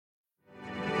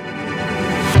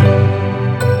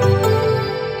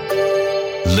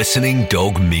Listening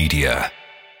Dog Media.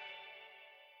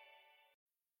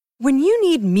 When you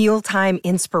need mealtime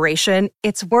inspiration,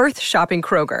 it's worth shopping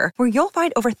Kroger, where you'll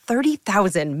find over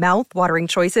 30,000 mouth-watering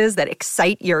choices that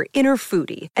excite your inner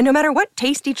foodie. And no matter what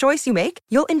tasty choice you make,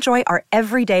 you'll enjoy our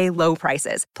everyday low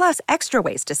prices, plus extra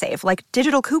ways to save, like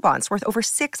digital coupons worth over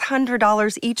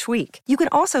 $600 each week. You can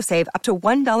also save up to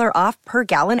 $1 off per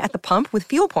gallon at the pump with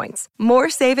fuel points. More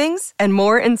savings and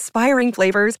more inspiring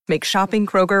flavors make shopping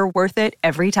Kroger worth it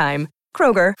every time.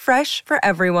 Kroger, fresh for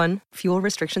everyone. Fuel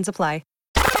restrictions apply.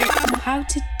 How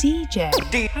to DJ.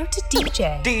 How to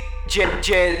DJ.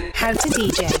 How to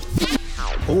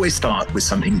DJ. Always start with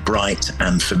something bright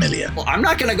and familiar. Well, I'm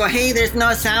not going to go, hey, there's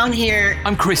no sound here.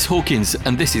 I'm Chris Hawkins,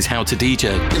 and this is How to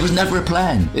DJ. It was never a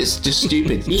plan. It's just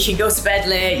stupid. You can go to bed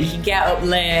late, you can get up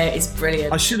late. It's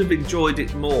brilliant. I should have enjoyed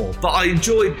it more, but I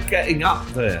enjoyed getting up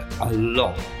there a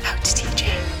lot. How to DJ.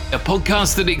 A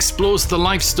podcast that explores the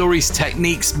life stories,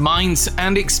 techniques, minds,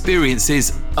 and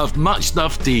experiences of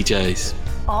much-loved DJs.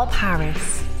 All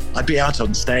Paris. I'd be out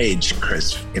on stage,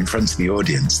 Chris, in front of the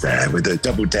audience there with a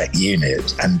double-deck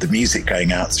unit and the music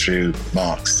going out through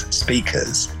Mark's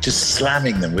speakers, just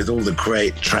slamming them with all the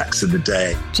great tracks of the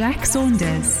day. Jack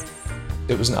Saunders.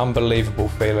 It was an unbelievable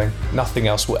feeling. Nothing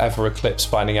else will ever eclipse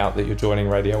finding out that you're joining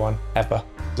Radio 1, ever.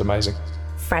 It's amazing.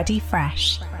 Freddie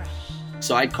Fresh.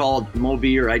 So I'd call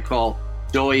Moby or I'd call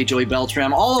Joey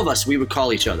Beltram. All of us, we would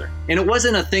call each other. And it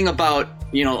wasn't a thing about,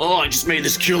 I just made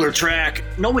this killer track.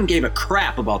 No one gave a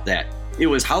crap about that. It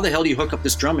was, how the hell do you hook up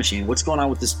this drum machine? What's going on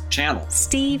with this channel?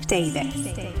 Steve Davis.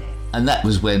 And that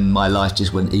was when my life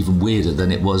just went even weirder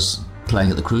than it was playing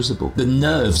at the Crucible. The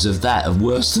nerves of that are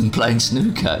worse than playing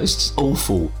snooker. It's just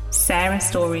awful. Sarah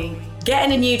Story.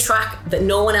 Getting a new track that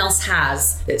no one else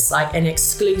has, it's like an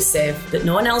exclusive that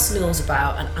no one else knows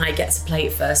about, and I get to play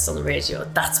it first on the radio.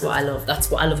 That's what I love.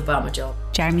 That's what I love about my job.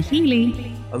 Jeremy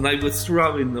Healy. And they were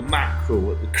throwing the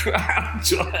mackerel at the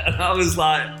crowd, right? And I was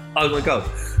like, oh my God,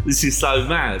 this is so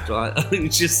mad, right? It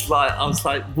was just like, I was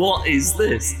like, what is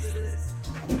this?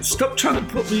 Stop trying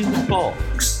to put me in a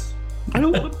box. I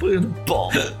don't want to put in a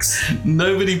box.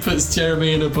 Nobody puts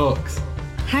Jeremy in a box.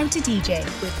 How to DJ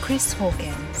with Chris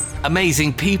Hawkins.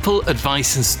 Amazing people,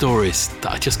 advice, and stories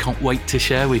that I just can't wait to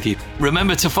share with you.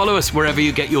 Remember to follow us wherever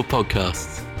you get your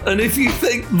podcasts. And if you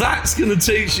think that's going to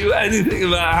teach you anything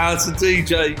about how to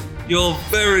DJ, you're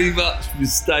very much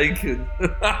mistaken.